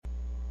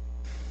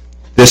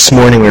This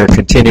morning we're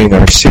continuing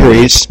our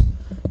series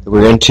that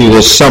we're into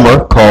this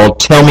summer called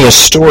Tell Me a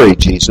Story,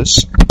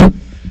 Jesus.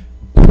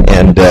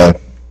 And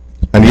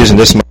I'm using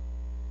this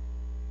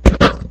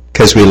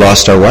because we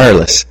lost our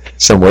wireless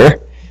somewhere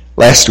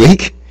last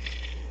week.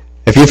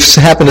 If you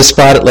happen to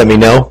spot it, let me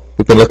know.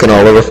 We've been looking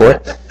all over for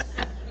it.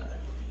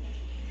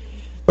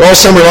 All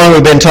summer long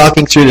we've been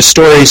talking through the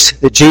stories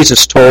that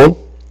Jesus told.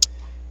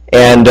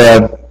 And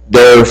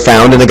they're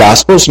found in the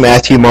Gospels,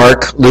 Matthew,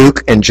 Mark,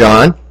 Luke, and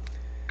John.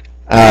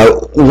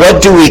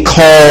 What do we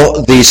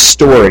call these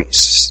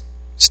stories?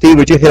 Steve,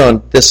 would you hit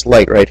on this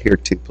light right here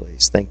too,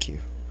 please? Thank you.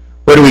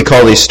 What do we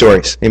call these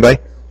stories? Anybody?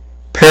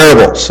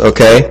 Parables,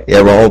 okay.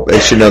 Yeah, well, I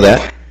should know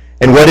that.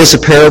 And what is a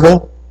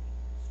parable?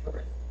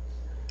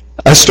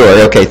 A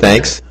story, okay,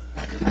 thanks.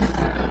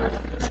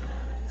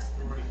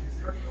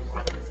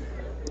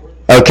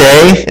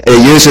 Okay,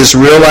 it uses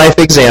real-life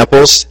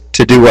examples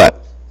to do what?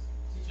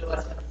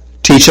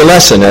 Teach a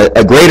lesson,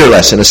 a greater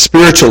lesson, a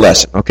spiritual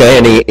lesson, okay,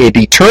 an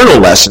eternal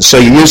lesson. So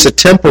you use the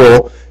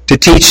temporal to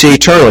teach the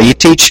eternal. You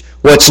teach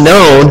what's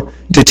known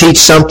to teach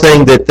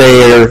something that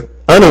they're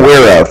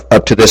unaware of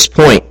up to this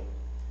point.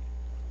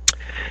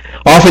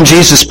 Often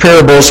Jesus'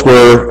 parables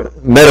were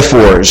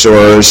metaphors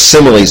or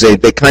similes.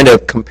 They kind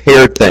of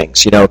compared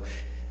things. You know,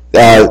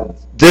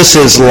 this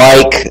is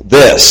like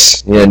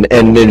this, and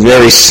in a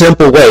very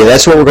simple way.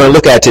 That's what we're going to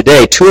look at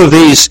today. Two of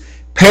these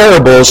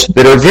parables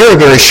that are very,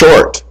 very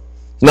short.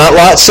 Not a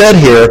lot said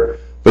here,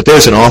 but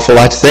there's an awful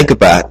lot to think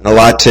about and a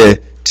lot to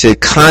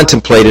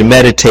contemplate and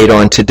meditate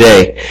on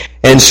today.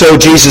 And so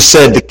Jesus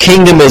said, the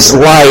kingdom is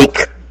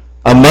like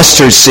a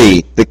mustard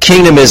seed. The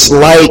kingdom is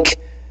like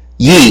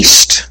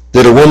yeast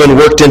that a woman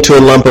worked into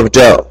a lump of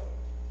dough.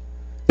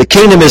 The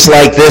kingdom is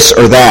like this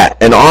or that,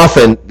 and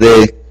often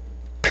the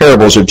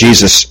parables of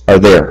Jesus are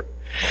there.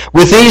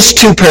 With these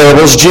two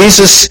parables,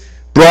 Jesus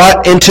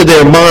brought into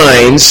their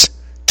minds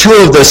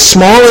two of the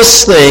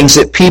smallest things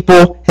that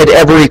people had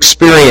ever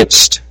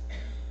experienced.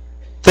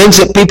 Things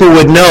that people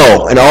would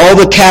know, and all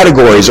the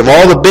categories of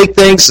all the big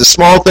things, the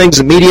small things,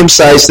 the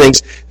medium-sized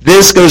things.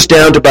 This goes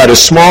down to about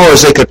as small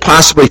as they could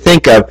possibly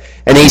think of.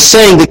 And he's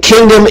saying the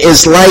kingdom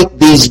is like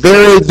these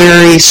very,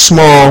 very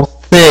small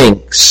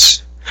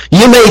things.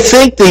 You may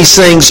think these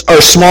things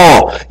are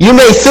small. You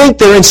may think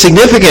they're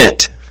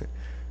insignificant,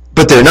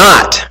 but they're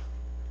not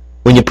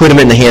when you put them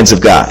in the hands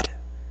of God.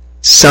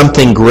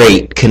 Something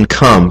great can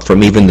come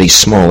from even these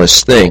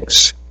smallest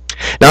things.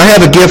 Now, I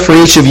have a gift for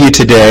each of you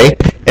today,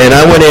 and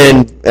I want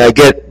to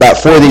get about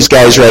four of these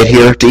guys right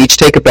here to each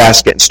take a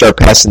basket and start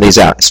passing these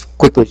out as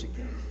quickly as you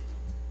can.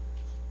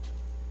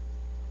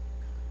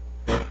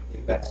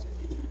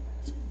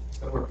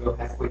 Go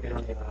halfway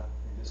down the aisle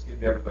and just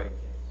give everybody as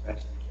fast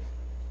as you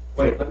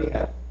can. Wait, let me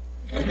have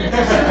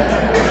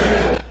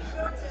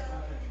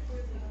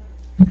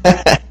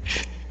it.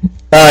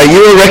 You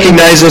will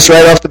recognize this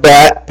right off the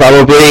bat,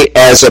 probably,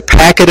 as a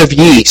packet of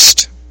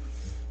yeast.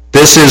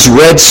 This is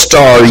Red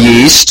Star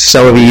yeast.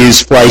 Some of you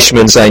use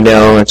Fleischmann's, I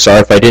know. I'm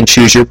sorry if I didn't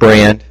choose your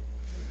brand.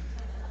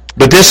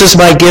 But this is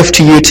my gift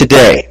to you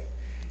today.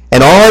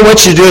 And all I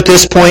want you to do at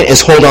this point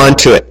is hold on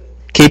to it.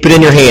 Keep it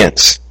in your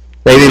hands.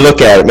 Maybe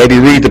look at it. Maybe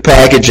read the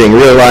packaging.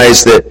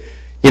 Realize that,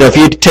 if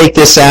you take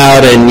this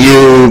out and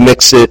you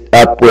mix it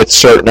up with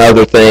certain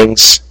other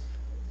things,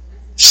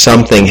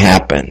 something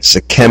happens.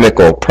 A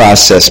chemical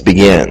process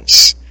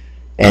begins,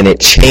 and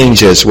it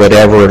changes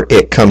whatever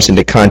it comes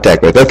into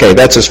contact with. Okay,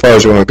 that's as far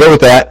as we're going to go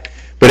with that.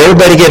 But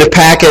everybody get a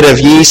packet of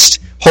yeast.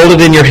 Hold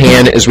it in your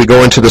hand as we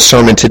go into the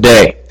sermon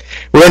today.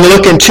 We're going to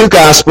look in two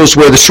Gospels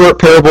where the short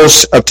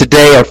parables of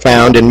today are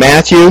found, in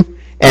Matthew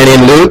and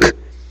in Luke.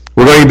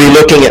 We're going to be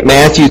looking at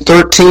Matthew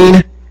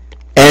 13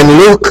 and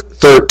Luke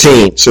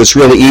 13. So it's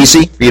really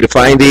easy for you to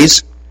find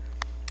these.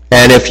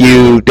 And if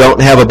you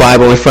don't have a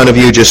Bible in front of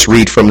you, just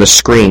read from the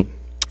screen.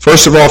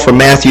 First of all, from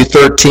Matthew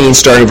 13,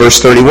 starting verse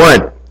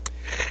 31.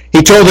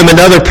 He told them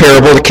another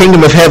parable. The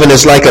kingdom of heaven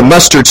is like a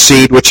mustard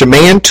seed, which a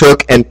man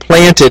took and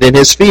planted in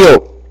his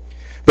field.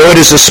 Though it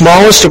is the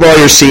smallest of all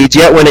your seeds,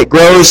 yet when it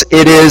grows,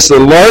 it is the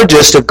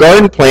largest of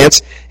garden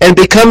plants and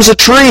becomes a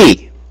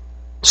tree,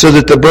 so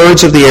that the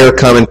birds of the air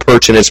come and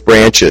perch in its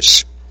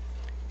branches.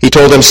 He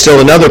told them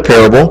still another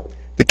parable.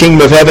 The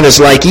kingdom of heaven is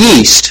like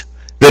yeast,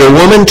 that a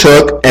woman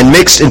took and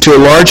mixed into a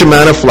large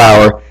amount of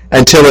flour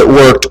until it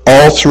worked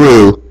all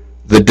through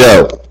the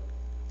dough.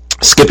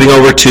 Skipping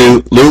over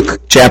to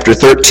Luke chapter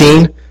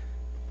 13,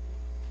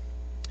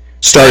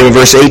 starting in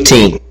verse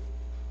 18.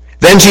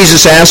 Then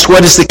Jesus asked,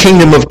 what is the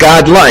kingdom of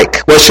God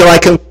like? What shall I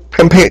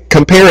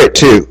compare it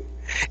to?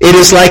 It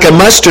is like a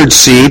mustard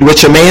seed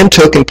which a man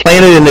took and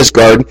planted in his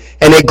garden,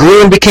 and it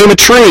grew and became a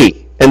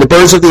tree, and the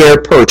birds of the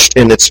air perched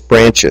in its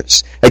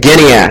branches. Again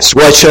he asked,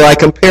 what shall I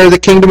compare the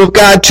kingdom of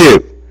God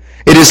to?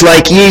 It is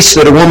like yeast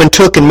that a woman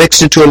took and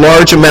mixed into a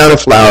large amount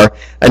of flour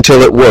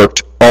until it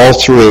worked all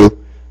through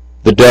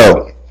the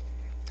dough.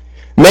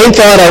 Main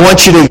thought I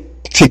want you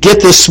to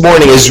get this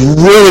morning is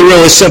really,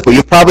 really simple.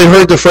 You've probably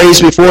heard the phrase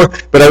before,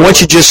 but I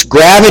want you to just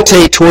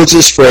gravitate towards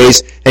this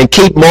phrase and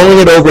keep mulling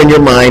it over in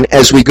your mind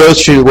as we go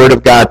through the Word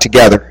of God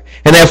together.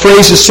 And that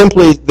phrase is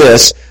simply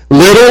this: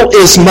 Little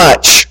is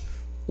much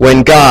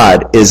when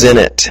God is in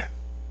it.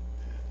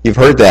 You've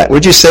heard that.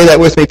 Would you say that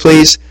with me,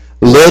 please?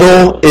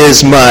 Little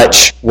is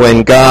much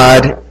when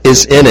God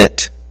is in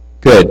it.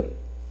 Good.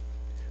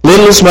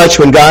 Little is much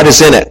when God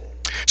is in it.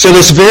 So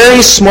this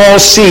very small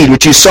seed,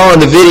 which you saw in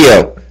the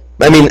video,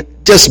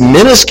 just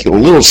minuscule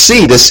little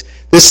seed, this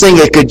thing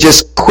that could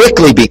just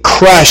quickly be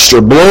crushed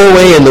or blow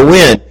away in the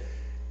wind,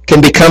 can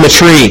become a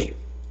tree.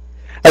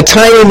 A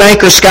tiny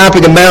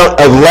microscopic amount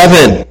of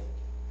leaven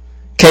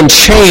can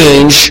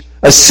change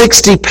a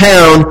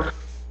 60-pound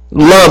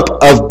lump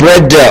of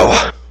bread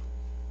dough.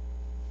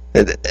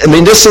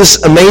 This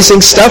is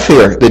amazing stuff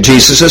here that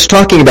Jesus is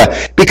talking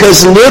about.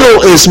 Because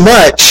little is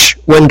much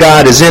when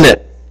God is in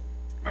it.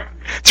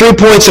 3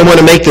 points I want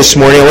to make this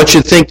morning. I want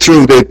you to think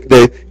through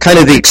the kind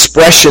of the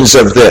expressions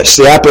of this,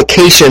 the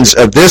applications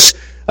of this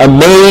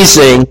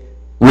amazing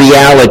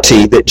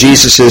reality that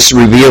Jesus is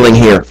revealing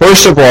here.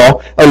 First of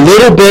all, a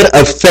little bit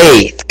of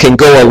faith can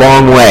go a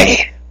long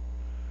way.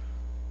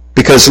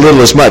 Because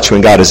little is much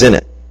when God is in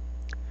it.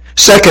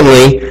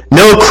 Secondly,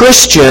 no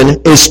Christian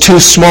is too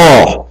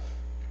small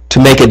to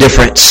make a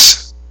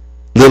difference.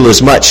 Little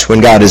is much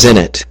when God is in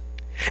it.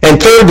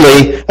 And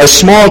thirdly, a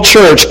small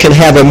church can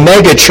have a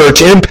mega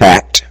church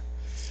impact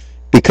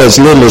because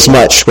little is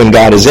much when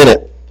God is in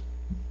it.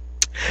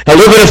 A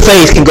little bit of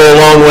faith can go a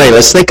long way.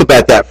 Let's think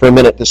about that for a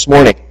minute this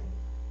morning.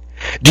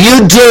 Do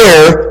you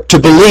dare to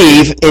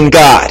believe in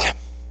God?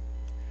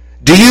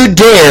 Do you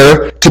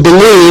dare to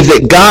believe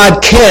that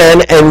God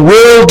can and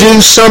will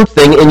do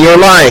something in your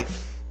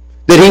life?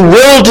 That He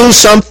will do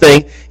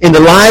something in the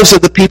lives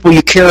of the people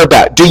you care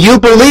about? Do you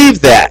believe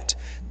that?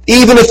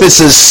 Even if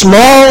it's a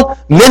small,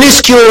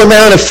 minuscule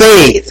amount of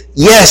faith,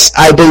 yes,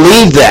 I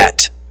believe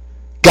that.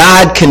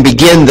 God can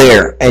begin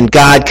there, and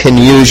God can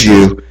use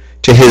you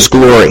to His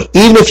glory.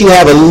 Even if you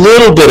have a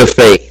little bit of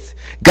faith,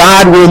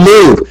 God will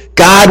move.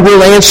 God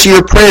will answer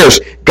your prayers.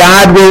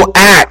 God will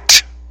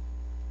act.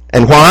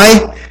 And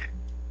why?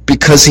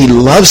 Because He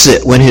loves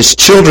it when His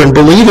children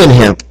believe in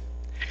Him.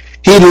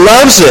 He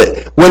loves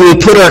it when we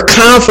put our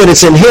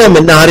confidence in Him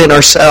and not in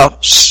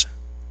ourselves.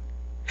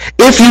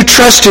 If you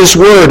trust His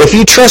Word, if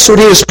you trust what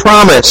He has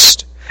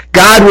promised,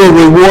 God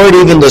will reward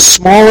even the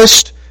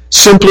smallest,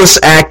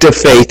 simplest act of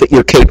faith that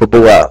you're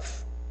capable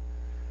of.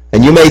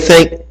 And you may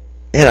think,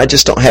 man, I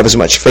just don't have as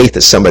much faith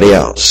as somebody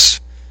else.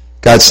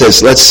 God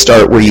says, let's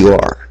start where you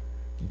are.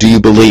 Do you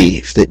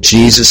believe that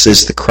Jesus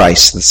is the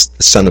Christ,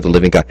 the Son of the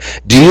living God?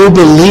 Do you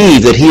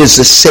believe that He is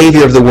the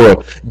Savior of the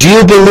world? Do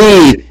you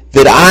believe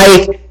that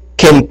I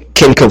can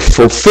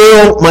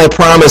fulfill my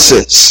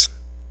promises?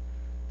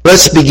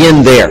 Let's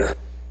begin there.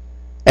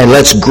 And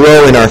let's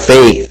grow in our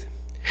faith.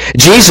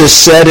 Jesus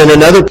said in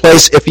another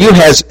place, if you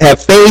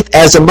have faith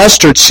as a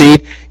mustard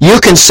seed, you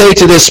can say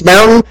to this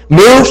mountain,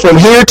 move from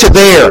here to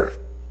there.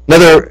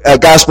 Another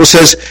gospel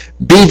says,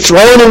 be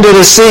thrown into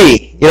the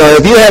sea.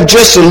 If you have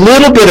just a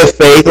little bit of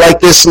faith, like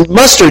this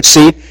mustard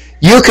seed,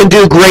 you can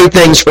do great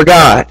things for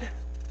God.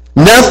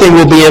 Nothing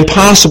will be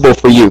impossible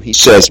for you, He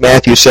says,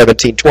 Matthew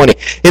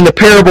 17:20. In the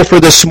parable for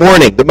this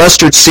morning, the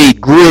mustard seed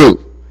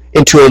grew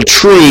into a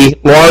tree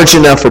large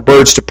enough for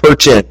birds to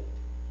perch in.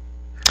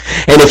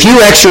 And if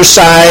you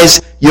exercise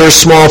your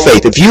small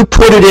faith, if you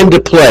put it into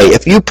play,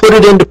 if you put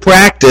it into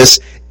practice,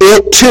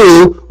 it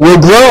too will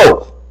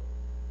grow.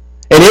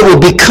 And it will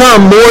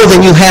become more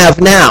than you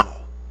have now.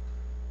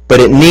 But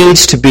it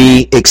needs to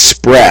be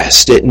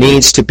expressed. It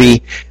needs to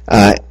be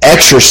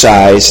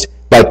exercised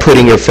by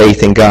putting your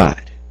faith in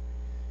God.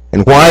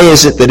 And why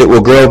is it that it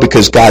will grow?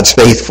 Because God's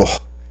faithful.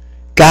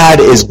 God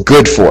is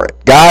good for it.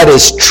 God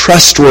is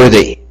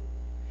trustworthy.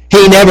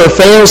 He never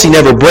fails. He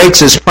never breaks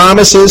His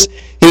promises.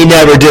 He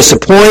never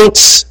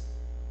disappoints.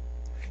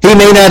 He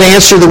may not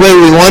answer the way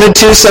we wanted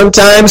to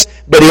sometimes,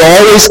 but He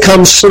always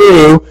comes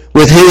through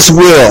with His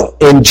will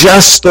in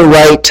just the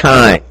right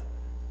time.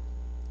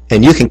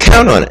 And you can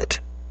count on it.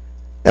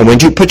 And when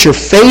you put your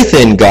faith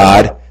in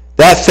God,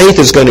 that faith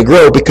is going to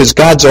grow because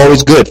God's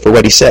always good for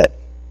what He said.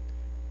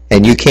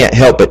 And you can't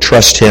help but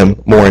trust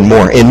Him more and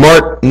more. In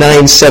Mark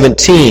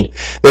 9:17,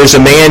 there's a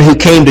man who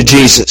came to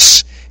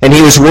Jesus, and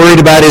he was worried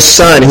about his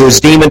son who was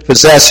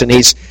demon-possessed, and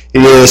his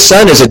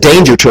son is a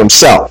danger to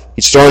himself.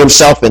 He's throwing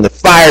himself in the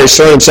fire, he's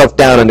throwing himself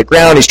down on the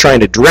ground, he's trying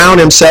to drown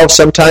himself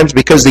sometimes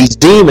because these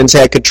demons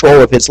had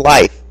control of his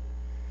life.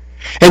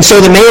 And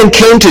so the man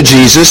came to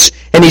Jesus,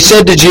 and he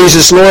said to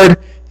Jesus, Lord,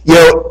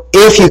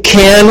 if you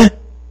can,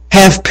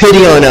 have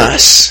pity on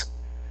us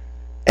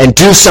and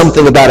do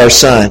something about our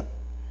son.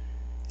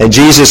 And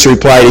Jesus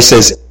replied, He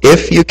says,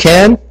 if you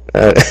can,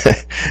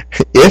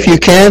 if you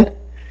can,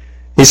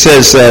 He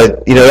says,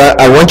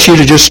 I want you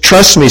to just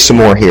trust me some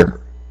more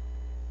here.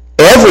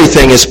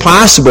 Everything is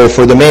possible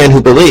for the man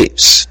who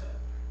believes.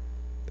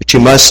 But you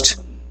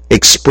must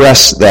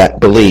express that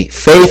belief.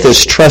 Faith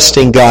is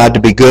trusting God to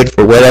be good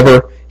for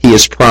whatever He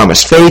has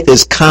promised. Faith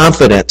is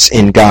confidence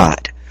in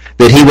God,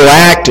 that He will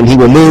act and He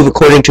will move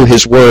according to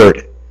His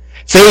word.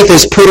 Faith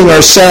is putting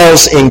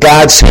ourselves in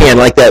God's hand,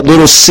 like that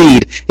little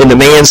seed in the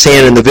man's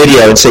hand in the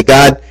video, and say,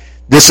 God,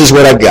 this is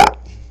what I've got.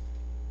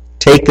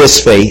 Take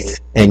this faith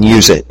and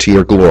use it to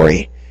your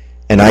glory.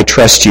 And I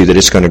trust you that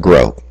it's going to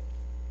grow.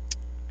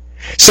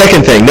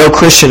 Second thing, no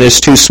Christian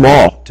is too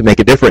small to make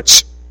a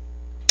difference.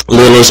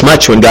 Little is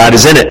much when God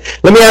is in it.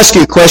 Let me ask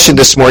you a question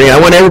this morning. I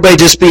want everybody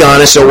to just be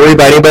honest. Don't worry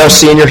about anybody else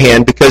seeing your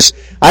hand, because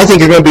I think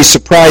you're going to be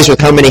surprised with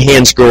how many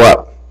hands go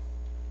up.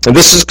 And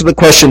this is the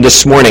question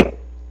this morning.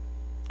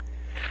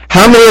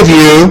 How many of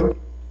you,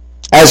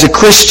 as a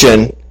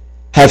Christian,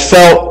 have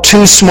felt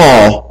too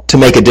small to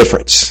make a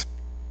difference?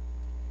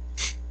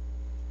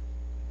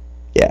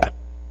 Yeah.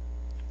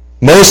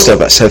 Most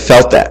of us have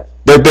felt that.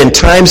 There have been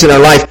times in our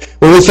life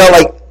when we felt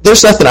like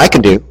there's nothing I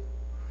can do.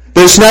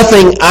 There's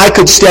nothing I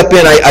could step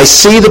in. I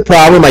see the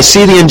problem. I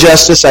see the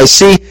injustice. I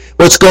see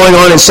what's going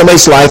on in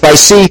somebody's life. I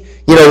see,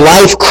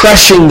 life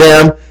crushing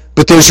them,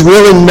 but there's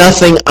really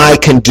nothing I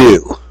can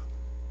do.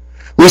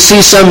 We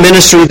see some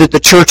ministry that the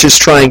church is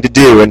trying to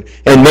do, and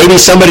maybe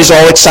somebody's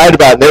all excited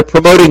about it, and they're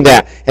promoting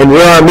that, and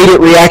where our immediate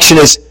reaction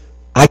is,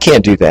 I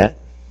can't do that.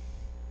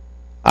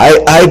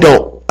 I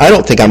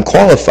don't think I'm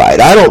qualified.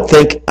 I don't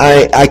think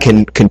I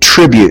can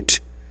contribute.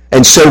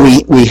 And so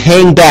we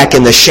hang back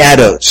in the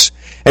shadows,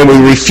 and we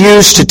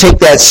refuse to take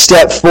that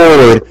step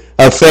forward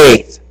of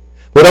faith.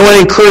 What I want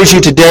to encourage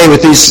you today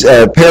with these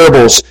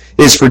parables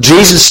is for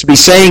Jesus to be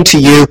saying to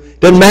you,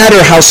 doesn't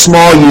matter how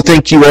small you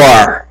think you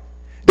are.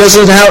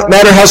 Doesn't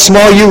matter how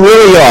small you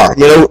really are.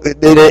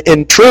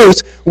 In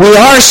truth, we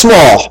are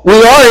small.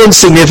 We are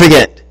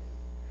insignificant.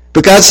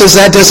 But God says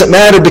that doesn't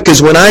matter,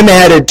 because when I'm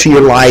added to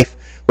your life,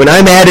 when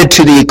I'm added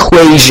to the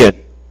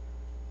equation,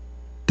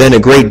 then a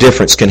great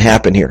difference can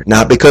happen here.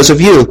 Not because of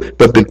you,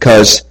 but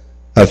because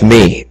of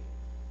me.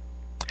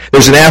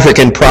 There's an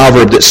African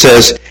proverb that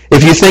says,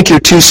 if you think you're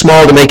too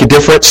small to make a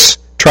difference,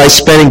 try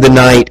spending the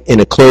night in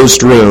a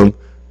closed room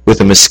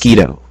with a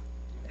mosquito.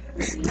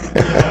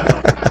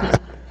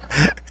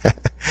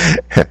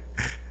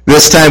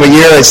 This time of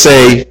year, I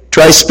say,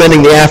 try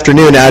spending the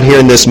afternoon out here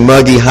in this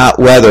muggy, hot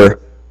weather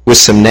with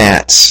some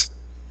gnats.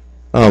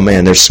 Oh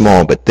man, they're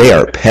small, but they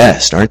are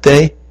pests, aren't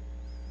they?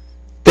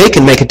 They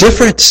can make a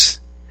difference.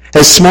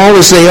 As small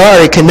as they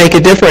are, it can make a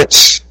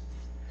difference.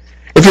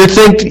 If you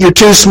think you're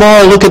too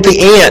small, look at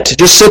the ant.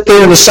 Just sit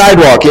there on the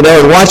sidewalk, and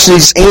watch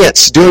these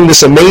ants doing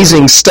this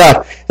amazing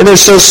stuff. And they're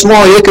so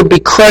small, they could be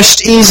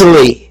crushed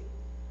easily.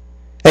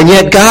 And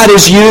yet God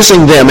is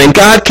using them, and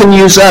God can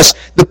use us.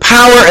 The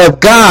power of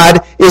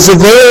God is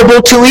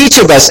available to each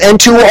of us and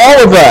to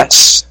all of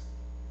us.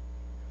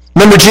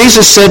 Remember,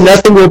 Jesus said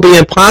nothing will be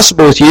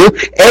impossible with you.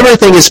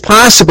 Everything is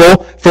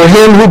possible for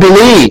him who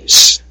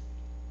believes.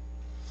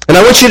 And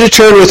I want you to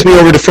turn with me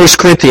over to 1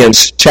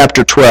 Corinthians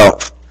chapter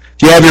 12.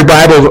 If you have your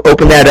Bible,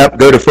 open that up,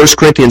 go to 1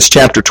 Corinthians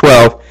chapter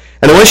 12.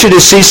 And I want you to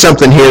see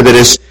something here that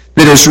is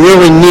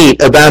really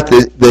neat about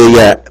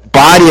the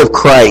body of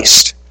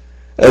Christ,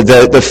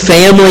 the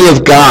family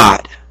of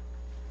God.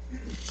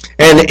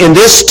 And in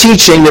this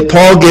teaching that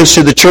Paul gives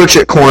to the church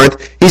at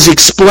Corinth, he's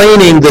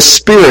explaining the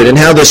Spirit and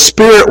how the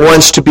Spirit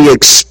wants to be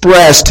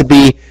expressed, to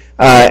be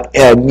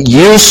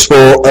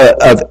useful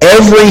of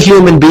every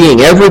human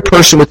being, every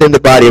person within the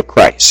body of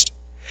Christ.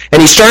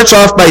 And he starts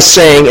off by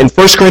saying in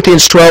 1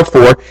 Corinthians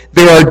 12:4,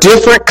 there are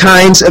different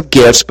kinds of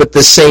gifts, but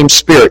the same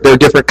Spirit. There are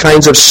different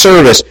kinds of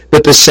service,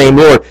 but the same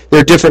Lord. There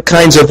are different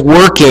kinds of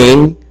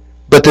working,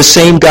 but the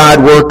same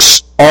God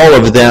works all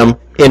of them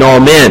in all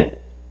men.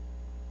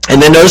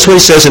 And then notice what he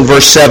says in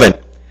verse 7.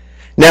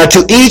 Now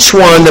to each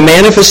one the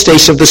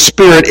manifestation of the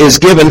Spirit is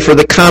given for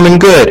the common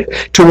good.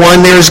 To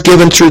one there is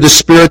given through the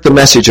Spirit the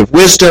message of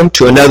wisdom,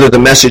 to another the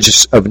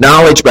message of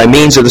knowledge by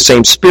means of the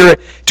same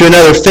Spirit, to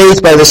another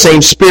faith by the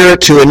same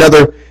Spirit, to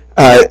another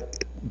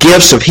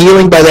gifts of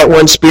healing by that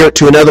one Spirit,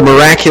 to another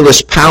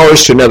miraculous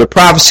powers, to another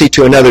prophecy,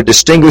 to another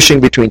distinguishing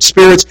between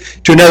spirits,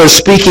 to another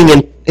speaking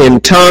in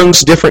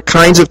tongues, different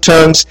kinds of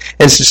tongues,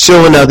 and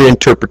still another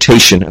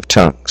interpretation of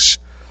tongues.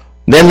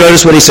 Then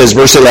notice what he says,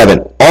 verse 11.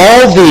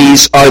 All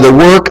these are the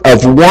work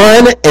of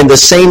one and the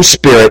same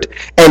Spirit,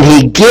 and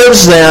he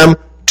gives them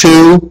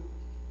to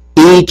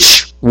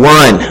each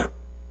one,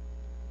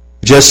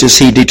 just as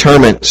he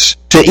determines.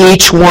 To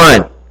each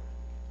one.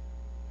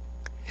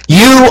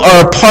 You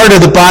are a part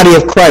of the body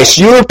of Christ.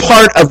 You are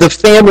part of the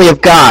family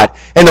of God.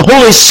 And the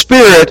Holy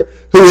Spirit,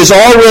 who has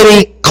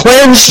already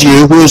cleansed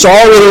you, who has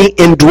already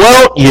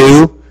indwelt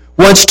you,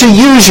 wants to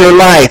use your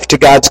life to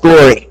God's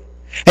glory.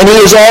 And he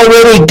has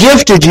already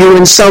gifted you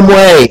in some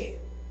way.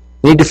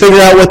 You need to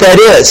figure out what that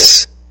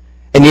is.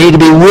 And you need to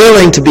be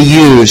willing to be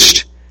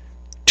used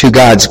to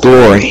God's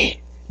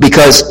glory.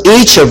 Because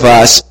each of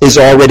us is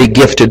already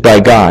gifted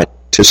by God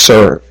to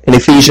serve. In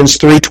Ephesians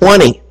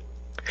 3:20,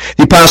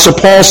 the Apostle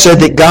Paul said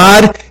that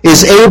God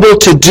is able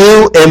to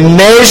do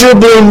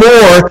immeasurably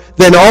more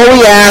than all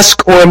we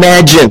ask or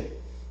imagine,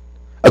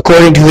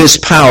 according to his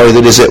power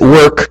that is at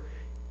work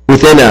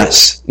within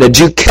us. Now, did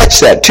you catch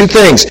that? Two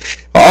things.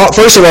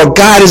 First of all,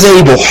 God is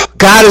able.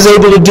 God is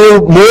able to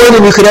do more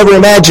than you could ever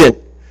imagine.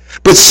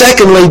 But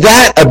secondly,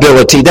 that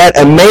ability, that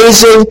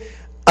amazing,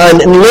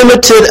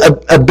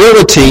 unlimited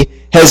ability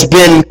has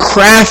been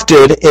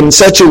crafted in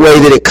such a way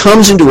that it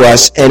comes into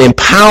us and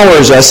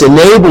empowers us,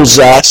 enables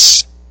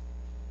us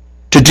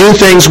to do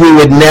things we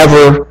would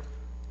never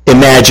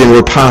imagine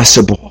were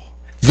possible.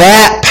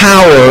 That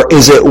power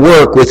is at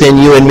work within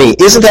you and me.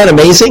 Isn't that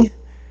amazing?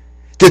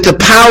 That the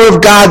power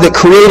of God that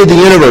created the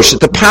universe,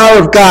 that the power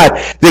of God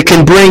that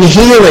can bring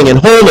healing and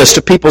wholeness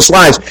to people's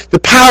lives, the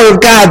power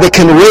of God that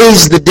can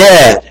raise the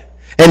dead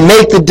and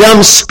make the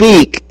dumb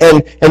speak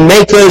and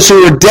make those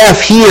who are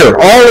deaf hear,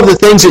 all of the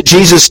things that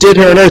Jesus did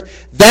here on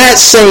earth, that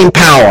same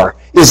power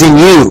is in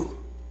you.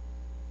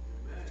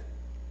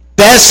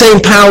 That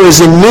same power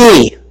is in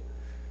me.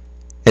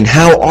 And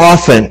how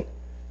often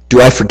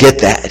do I forget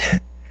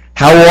that?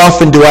 How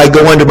often do I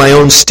go under my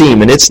own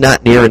steam and it's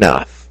not near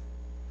enough?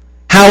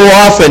 How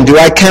often do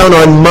I count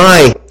on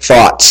my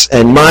thoughts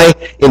and my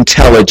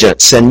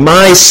intelligence and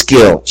my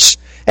skills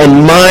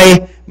and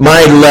my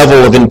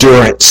level of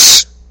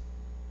endurance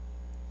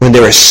when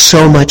there is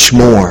so much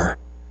more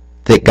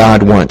that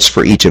God wants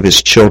for each of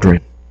his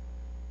children?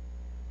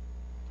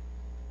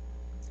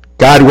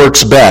 God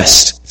works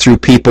best through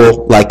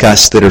people like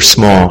us that are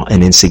small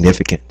and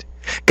insignificant.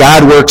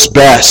 God works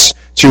best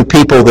through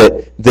people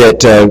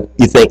that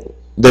you think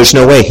there's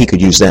no way he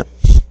could use them.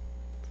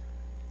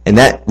 And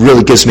that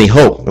really gives me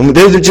hope. I mean,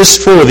 they're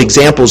just full of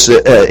examples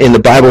in the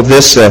Bible of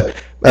this.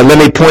 Let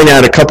me point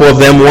out a couple of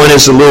them. One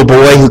is the little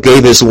boy who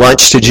gave his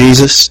lunch to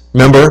Jesus.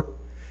 Remember?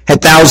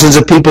 Had thousands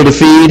of people to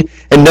feed,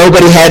 and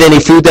nobody had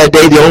any food that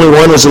day. The only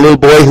one was a little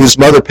boy whose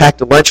mother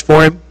packed a lunch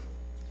for him.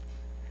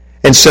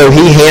 And so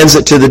he hands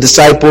it to the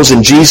disciples,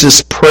 and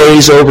Jesus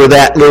prays over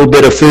that little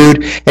bit of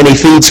food, and he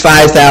feeds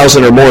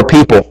 5,000 or more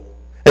people.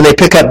 And they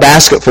pick up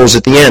basketfuls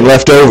at the end,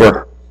 left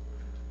over.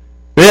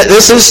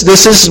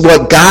 This is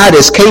what God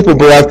is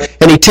capable of,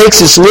 and he takes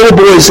this little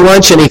boy's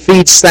lunch and he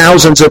feeds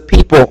thousands of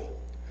people.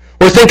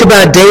 Or think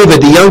about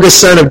David, the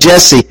youngest son of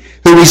Jesse,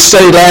 who we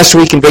studied last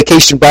week in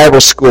Vacation Bible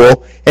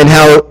School, and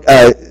how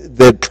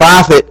the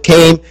prophet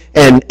came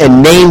and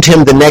named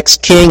him the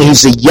next king.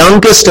 He's the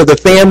youngest of the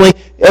family.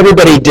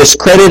 Everybody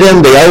discredited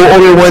him. The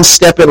older ones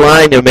step in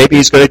line, and maybe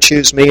he's going to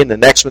choose me, and the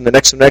next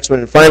one,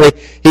 and finally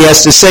he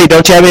has to say,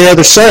 don't you have any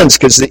other sons?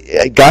 Because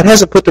God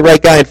hasn't put the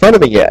right guy in front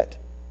of me yet.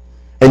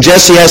 And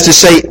Jesse has to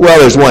say, well,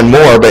 there's one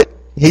more, but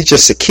he's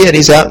just a kid.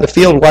 He's out in the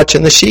field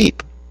watching the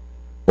sheep.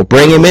 Well,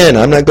 bring him in.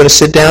 I'm not going to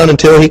sit down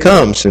until he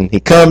comes. And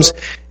he comes,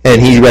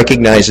 and he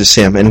recognizes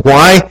him. And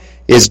why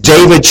is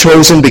David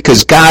chosen?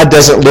 Because God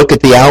doesn't look at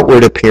the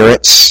outward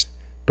appearance,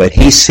 but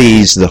he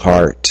sees the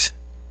heart.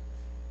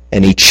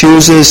 And he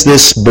chooses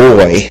this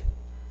boy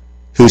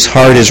whose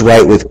heart is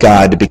right with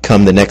God to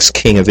become the next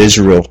king of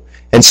Israel.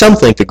 And some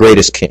think the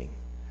greatest king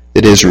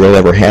that Israel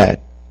ever had.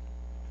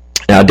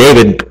 Now,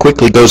 David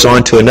quickly goes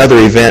on to another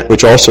event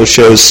which also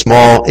shows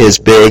small is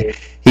big.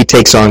 He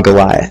takes on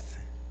Goliath.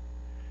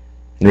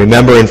 And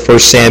remember in 1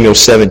 Samuel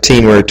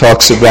 17 where it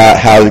talks about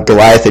how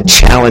Goliath had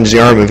challenged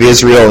the army of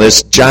Israel, and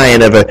this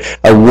giant of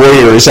a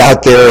warrior is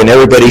out there and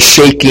everybody's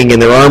shaking in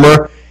their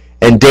armor.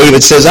 And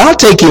David says, I'll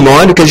take him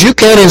on because you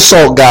can't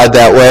insult God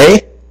that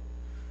way.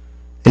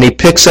 And he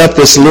picks up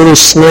this little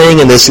sling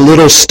and this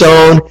little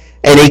stone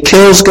and he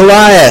kills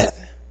Goliath.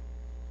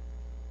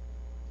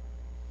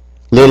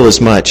 Little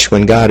is much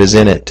when God is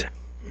in it.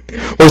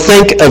 Or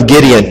think of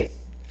Gideon.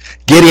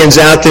 Gideon's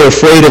out there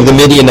afraid of the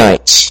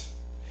Midianites.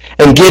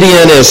 And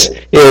Gideon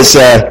is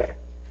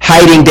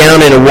hiding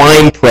down in a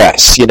wine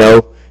press,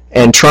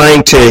 and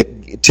trying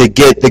to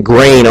get the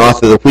grain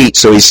off of the wheat.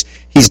 So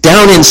he's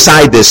down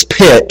inside this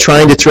pit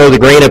trying to throw the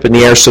grain up in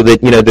the air so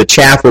that, the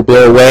chaff will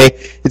blow away.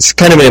 It's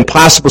kind of an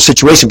impossible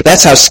situation, but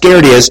that's how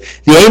scared he is.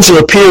 The angel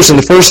appears, and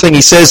the first thing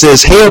he says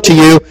is, "Hail to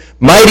you,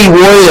 mighty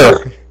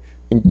warrior."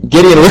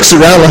 Gideon looks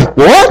around like,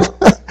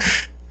 what?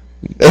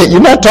 You're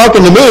not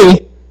talking to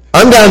me.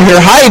 I'm down here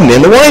hiding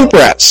in the wine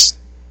press.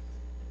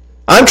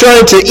 I'm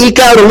trying to eke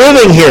out a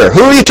living here.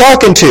 Who are you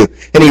talking to?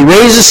 And he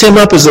raises him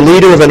up as the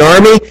leader of an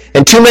army,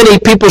 and too many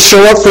people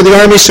show up for the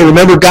army, so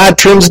remember God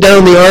trims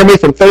down the army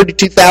from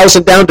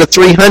 32,000 down to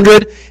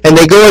 300, and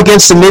they go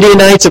against the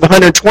Midianites of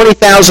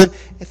 120,000,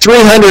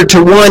 300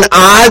 to 1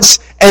 odds,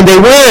 and they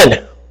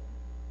win.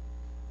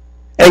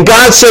 And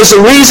God says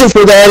the reason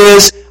for that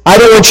is, I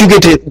don't want you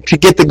to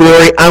get the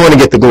glory, I want to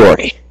get the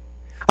glory.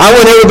 I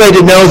want everybody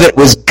to know that it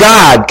was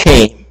God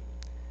came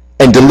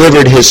and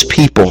delivered his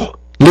people.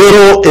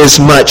 Little is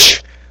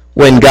much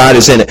when God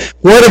is in it.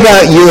 What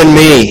about you and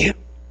me?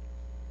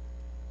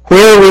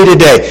 Where are we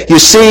today? You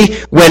see,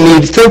 when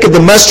you think of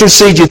the mustard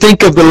seed, you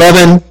think of the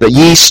leaven, the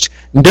yeast.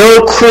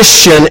 No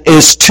Christian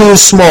is too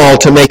small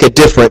to make a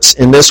difference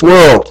in this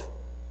world.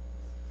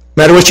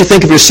 No matter what you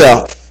think of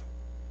yourself,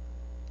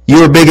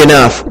 you are big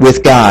enough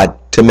with God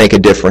to make a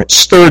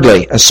difference.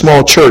 Thirdly, a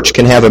small church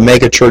can have a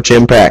mega church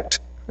impact.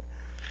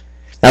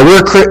 Now,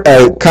 we're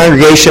a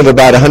congregation of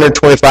about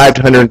 125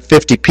 to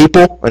 150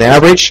 people on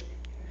average.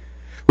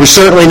 We're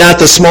certainly not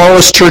the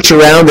smallest church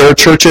around. There are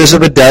churches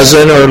of a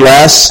dozen or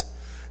less.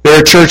 There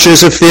are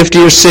churches of 50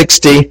 or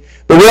 60.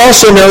 But we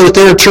also know that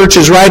there are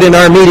churches right in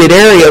our immediate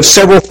area of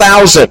several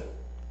thousand,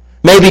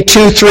 maybe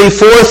 2,000, 3,000,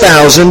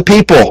 4,000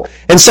 people.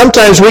 And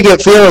sometimes we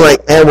get feeling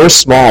like, man, we're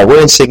small,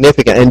 we're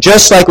insignificant. And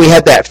just like we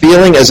had that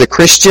feeling as a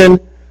Christian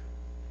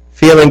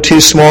feeling too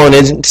small and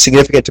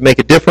insignificant to make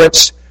a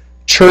difference,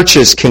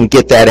 churches can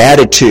get that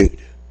attitude.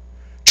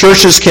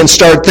 Churches can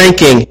start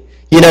thinking,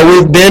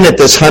 we've been at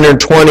this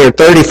 120 or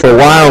 30 for a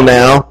while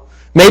now.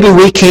 Maybe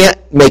we can't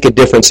make a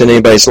difference in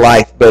anybody's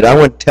life, but I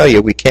want to tell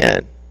you we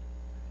can.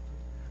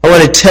 I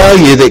want to tell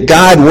you that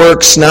God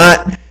works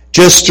not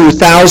just through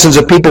thousands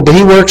of people, but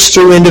He works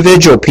through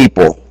individual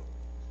people.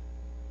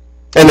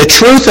 And the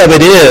truth of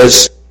it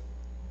is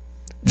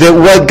that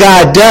what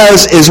God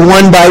does is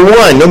one by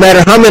one. No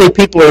matter how many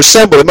people are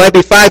assembled, it might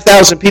be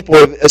 5,000 people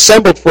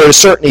assembled for a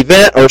certain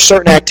event or a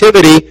certain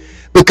activity,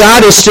 but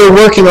God is still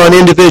working on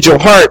individual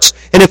hearts.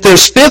 And if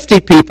there's 50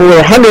 people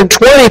or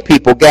 120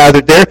 people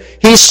gathered there,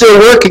 He's still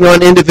working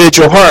on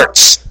individual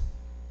hearts.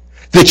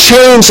 The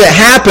change that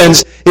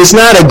happens is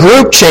not a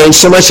group change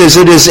so much as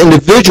it is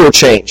individual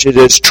change. It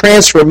is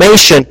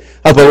transformation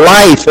of a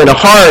life and a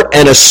heart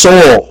and a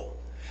soul.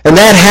 And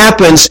that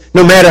happens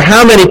no matter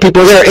how many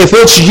people are there. If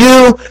it's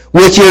you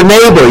with your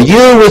neighbor,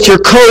 you with your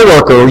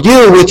coworker, or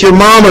you with your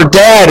mom or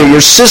dad or your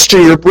sister,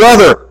 your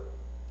brother,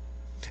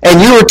 and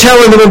you are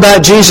telling them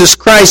about Jesus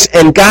Christ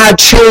and God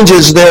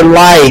changes their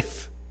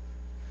life,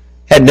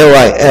 had no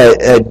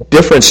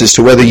difference as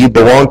to whether you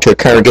belong to a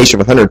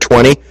congregation of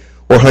 120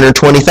 or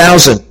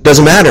 120,000.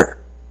 Doesn't matter.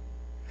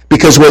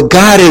 Because what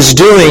God is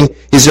doing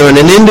is on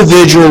an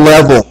individual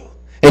level.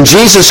 And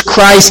Jesus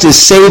Christ is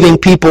saving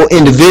people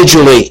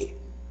individually,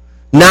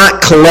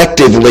 not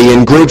collectively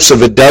in groups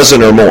of a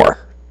dozen or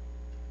more.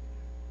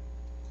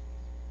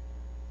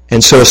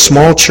 And so a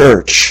small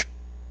church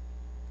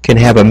can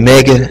have a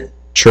mega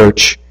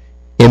church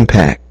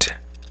impact.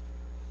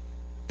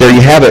 There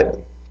you have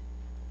it.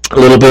 A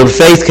little bit of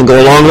faith can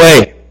go a long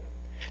way.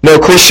 No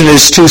Christian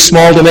is too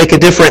small to make a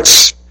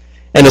difference.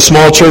 And a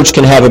small church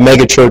can have a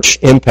mega church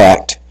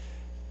impact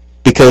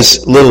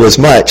because little is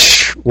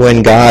much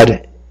when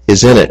God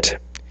is in it.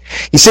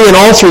 You see, in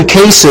all three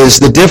cases,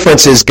 the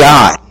difference is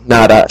God,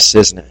 not us,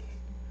 isn't it?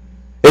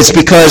 It's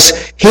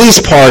because He's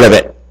part of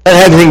it. It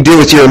doesn't have anything to do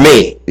with you or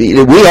me.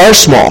 We are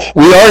small.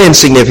 We are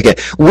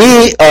insignificant.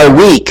 We are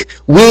weak.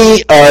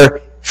 We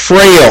are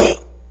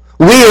frail.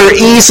 We are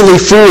easily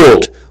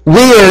fooled.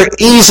 We are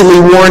easily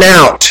worn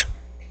out.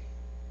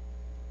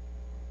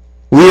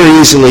 We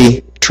are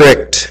easily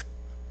tricked.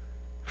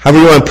 However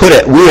you want to put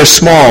it, we are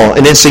small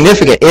and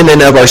insignificant in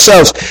and of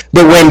ourselves.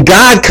 But when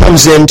God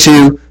comes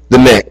into the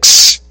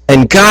mix,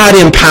 and God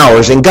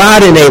empowers, and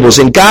God enables,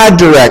 and God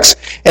directs,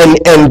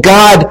 and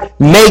God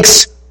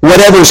makes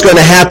whatever's going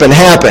to happen,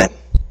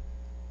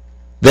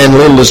 then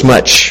little is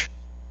much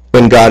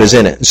when God is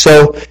in it. And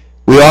so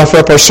we offer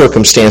up our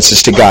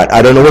circumstances to God.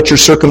 I don't know what your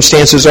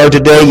circumstances are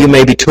today. You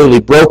may be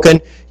totally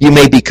broken. You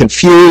may be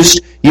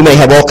confused. You may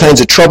have all kinds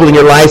of trouble in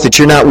your life that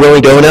you're not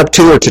willing to own up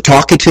to or to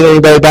talk to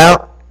anybody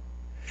about.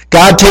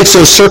 God takes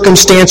those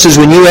circumstances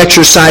when you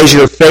exercise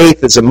your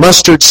faith as a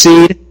mustard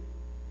seed,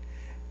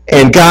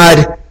 and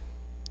God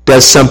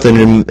does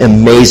something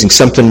amazing,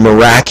 something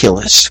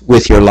miraculous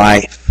with your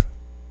life.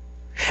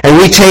 And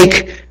we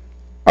take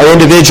our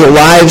individual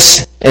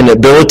lives and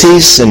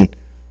abilities and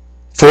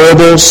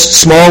foibles,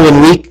 small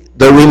and weak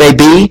though we may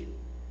be,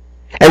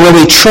 and when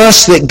we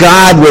trust that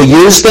God will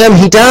use them,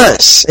 He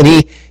does. And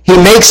He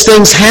makes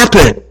things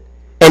happen,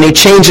 and He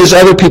changes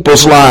other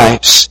people's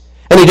lives.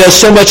 And He does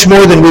so much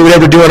more than we would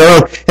ever do on our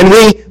own. And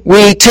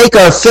we take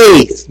our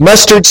faith,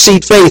 mustard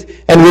seed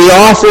faith, and we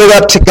offer it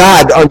up to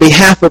God on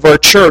behalf of our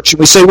church. And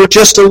we say, we're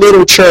just a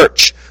little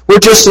church. We're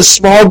just a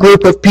small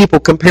group of people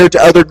compared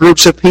to other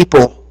groups of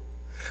people.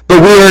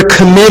 But we are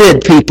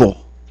committed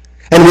people.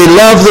 And we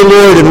love the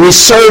Lord and we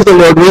serve the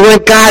Lord. We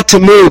want God to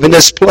move in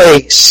this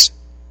place.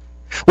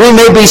 We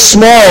may be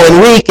small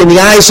and weak in the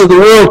eyes of the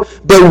world,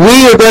 but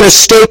we are going to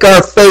stake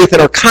our faith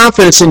and our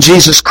confidence in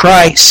Jesus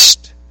Christ.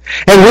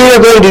 And we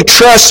are going to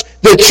trust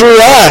that through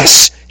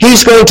us,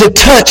 He's going to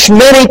touch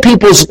many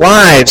people's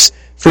lives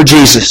for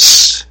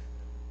Jesus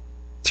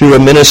through a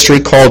ministry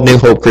called New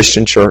Hope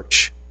Christian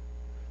Church.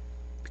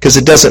 Because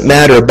it doesn't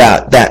matter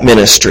about that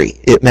ministry.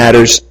 It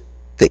matters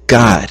that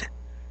God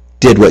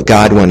did what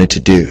God wanted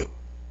to do.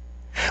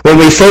 When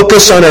we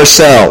focus on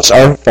ourselves,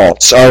 our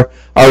faults, our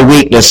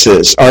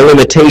weaknesses, our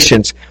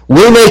limitations,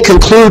 we may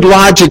conclude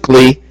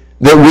logically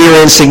that we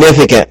are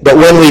insignificant. But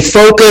when we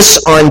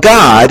focus on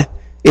God,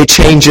 it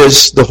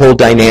changes the whole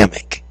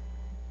dynamic.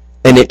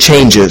 And it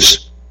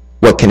changes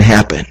what can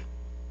happen.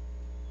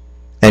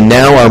 And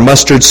now our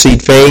mustard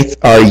seed faith,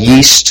 our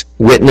yeast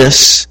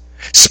witness,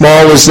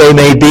 small as they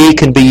may be,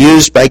 can be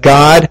used by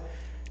God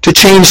to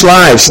change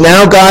lives.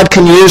 Now God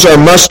can use our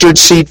mustard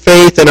seed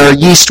faith and our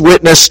yeast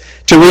witness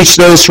to reach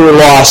those who are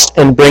lost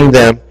and bring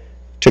them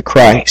to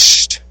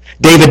Christ.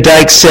 David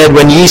Dyke said,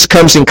 when yeast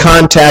comes in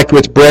contact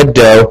with bread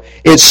dough,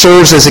 it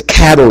serves as a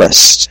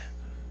catalyst.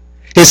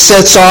 It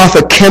sets off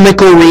a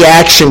chemical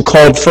reaction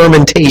called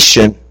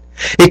fermentation.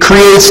 It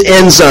creates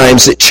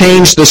enzymes that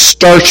change the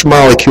starch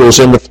molecules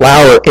in the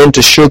flour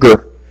into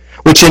sugar,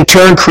 which in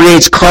turn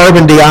creates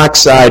carbon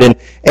dioxide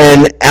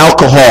and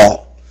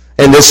alcohol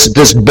And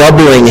this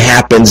bubbling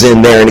happens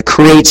in there, and it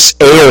creates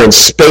air and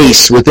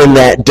space within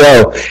that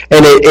dough.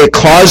 And it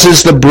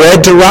causes the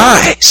bread to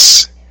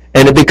rise.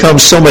 And it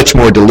becomes so much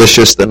more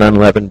delicious than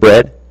unleavened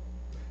bread.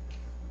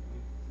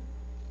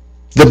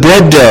 The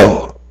bread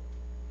dough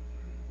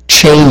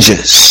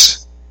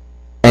changes,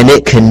 and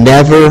it can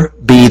never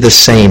be the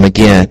same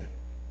again.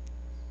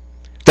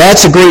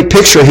 That's a great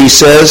picture, he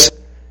says,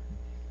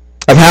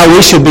 of how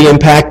we should be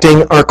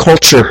impacting our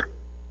culture.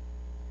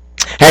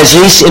 As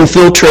yeast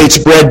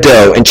infiltrates bread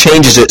dough and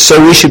changes it,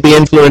 so we should be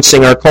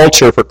influencing our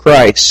culture for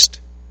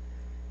Christ.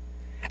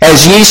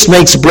 As yeast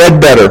makes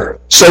bread better,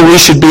 so we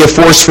should be a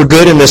force for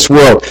good in this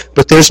world.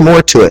 But there's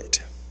more to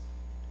it.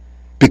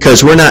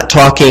 Because we're not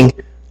talking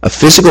a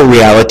physical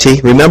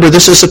reality. Remember,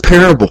 this is a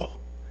parable.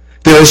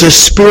 There is a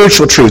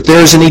spiritual truth.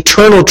 There is an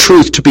eternal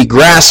truth to be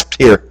grasped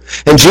here.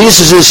 And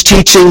Jesus is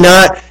teaching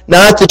not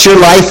that your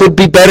life would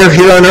be better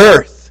here on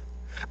earth,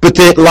 but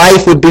that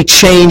life would be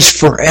changed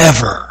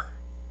forever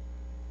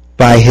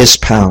by his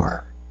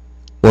power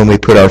when we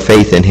put our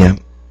faith in him.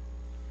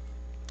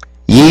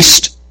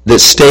 Yeast that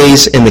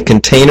stays in the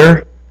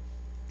container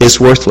is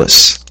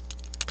worthless.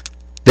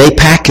 They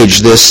package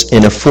this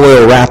in a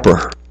foil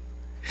wrapper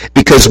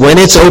because when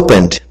it's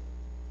opened,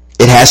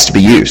 it has to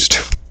be used.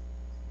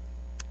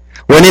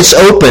 When it's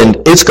opened,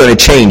 it's going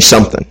to change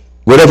something,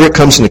 whatever it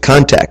comes into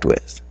contact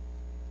with.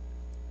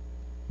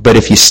 But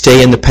if you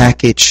stay in the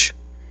package,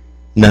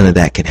 none of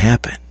that can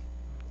happen.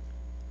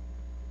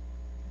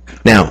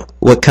 Now,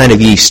 what kind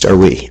of yeast are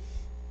we?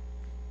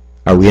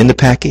 Are we in the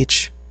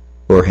package,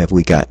 or have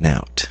we gotten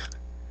out?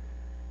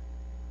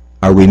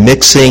 Are we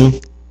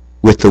mixing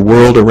with the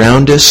world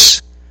around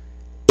us,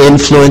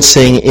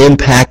 influencing,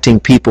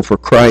 impacting people for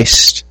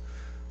Christ?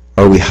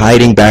 Are we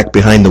hiding back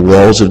behind the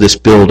walls of this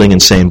building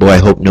and saying, boy, I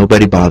hope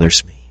nobody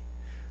bothers me.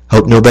 I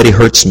hope nobody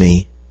hurts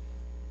me.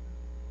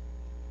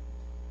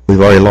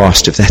 We've already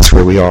lost if that's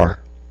where we are.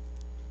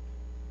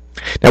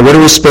 Now, what are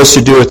we supposed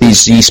to do with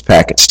these yeast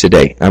packets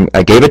today?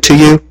 I gave it to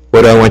you.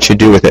 What do I want you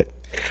to do with it?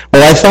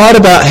 Well, I thought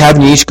about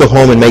having you each go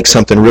home and make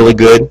something really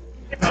good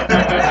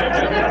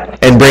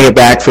and bring it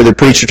back for the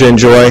preacher to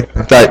enjoy. I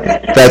thought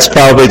that's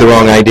probably the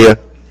wrong idea.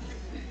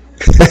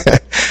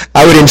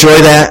 I would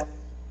enjoy that,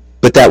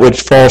 but that would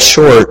fall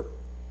short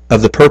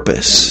of the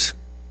purpose.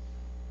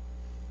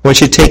 I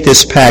want you to take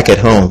this packet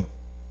home.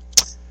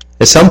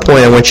 At some point,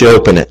 I want you to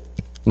open it.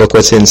 Look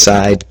what's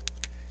inside.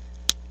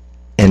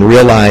 And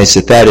realize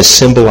that that is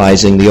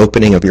symbolizing the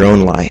opening of your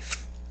own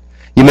life.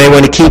 You may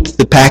want to keep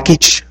the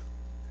package.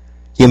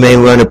 You may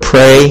want to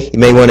pray. You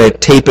may want to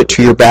tape it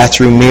to your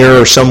bathroom mirror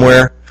or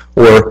somewhere.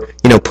 Or,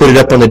 put it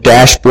up on the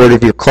dashboard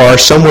of your car,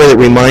 somewhere that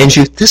reminds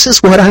you, this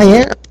is what I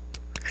am.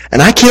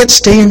 And I can't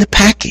stay in the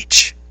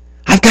package.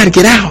 I've got to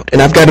get out,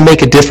 and I've got to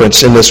make a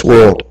difference in this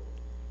world.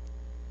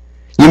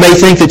 You may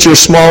think that you're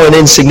small and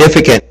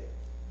insignificant.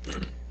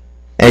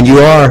 And you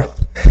are.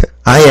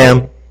 I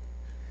am.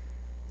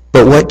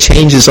 But what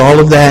changes all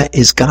of that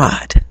is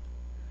God.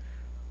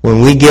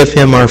 When we give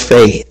him our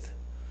faith,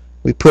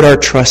 we put our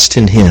trust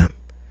in him,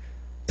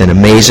 then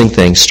amazing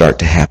things start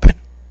to happen.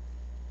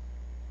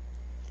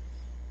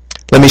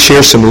 Let me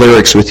share some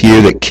lyrics with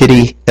you that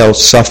Kitty L.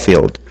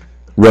 Suffield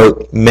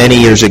wrote many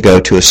years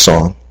ago to a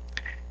song.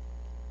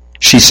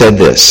 She said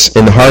this,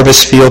 "In the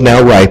harvest field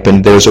now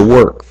ripened, there's a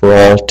work for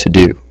all to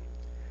do.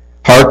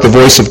 Hark, the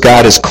voice of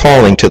God is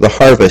calling to the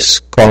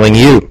harvest, calling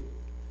you.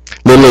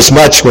 Little is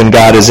much when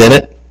God is in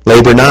it.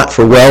 Labor not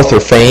for wealth or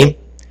fame.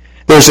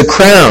 There's a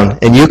crown,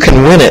 and you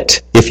can win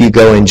it if you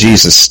go in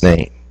Jesus'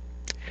 name.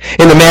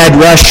 In the mad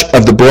rush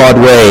of the broad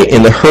way,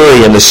 in the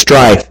hurry and the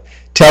strife,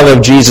 tell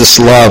of Jesus'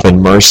 love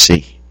and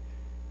mercy.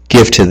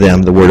 Give to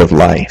them the word of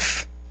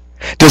life.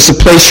 Does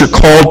the place you're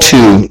called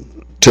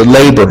to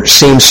labor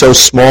seem so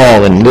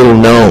small and little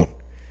known?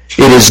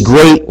 It is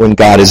great when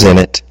God is in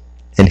it,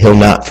 and he'll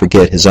not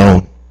forget his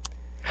own.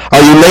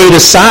 Are you laid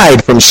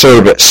aside from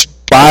service,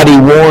 body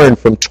worn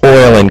from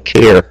toil and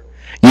care?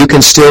 You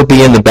can still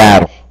be in the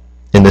battle,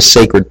 in the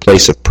sacred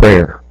place of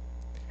prayer.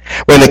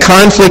 When the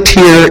conflict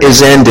here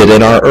is ended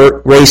and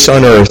our race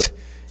on earth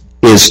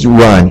is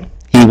run,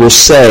 he will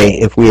say,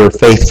 if we are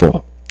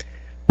faithful,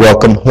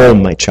 welcome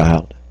home, my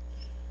child.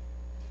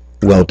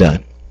 Well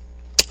done."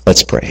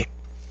 Let's pray.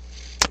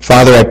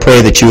 Father, I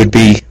pray that you would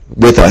be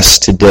with us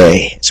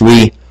today as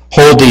we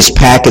hold these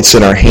packets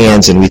in our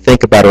hands and we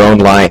think about our own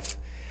life.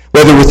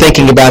 Whether we're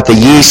thinking about the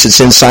yeast that's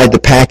inside the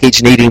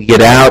package needing to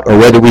get out, or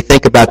whether we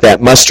think about that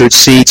mustard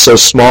seed so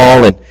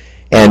small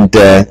and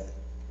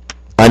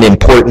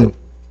unimportant.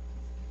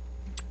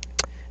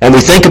 And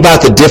we think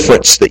about the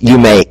difference that you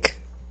make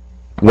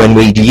when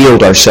we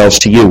yield ourselves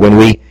to you, when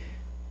we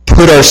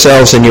put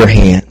ourselves in your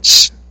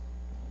hands.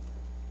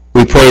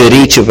 We pray that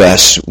each of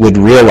us would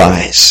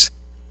realize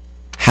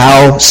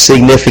how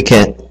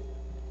significant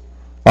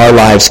our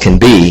lives can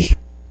be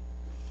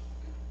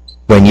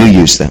when you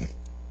use them.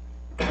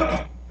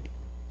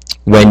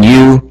 When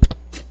you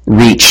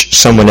reach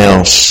someone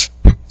else,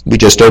 we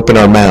just open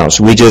our mouths.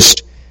 We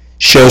just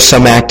show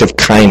some act of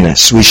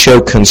kindness. We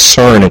show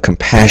concern and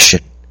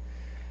compassion.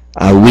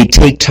 We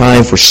take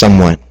time for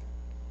someone.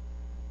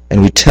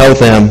 and we tell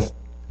them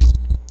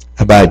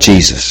about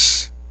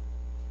Jesus,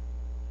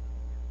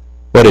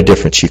 what a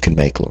difference you can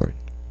make, Lord.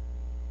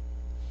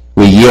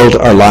 We yield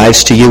our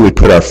lives to you. We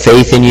put our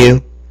faith in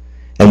you.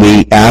 And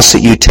we ask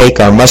that you take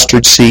our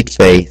mustard seed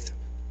faith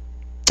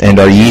and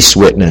our yeast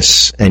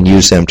witness and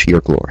use them to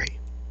your glory.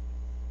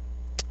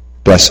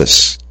 Bless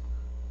us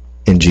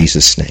in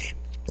Jesus' name.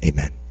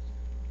 Amen.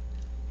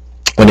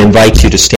 I want to invite you to stand.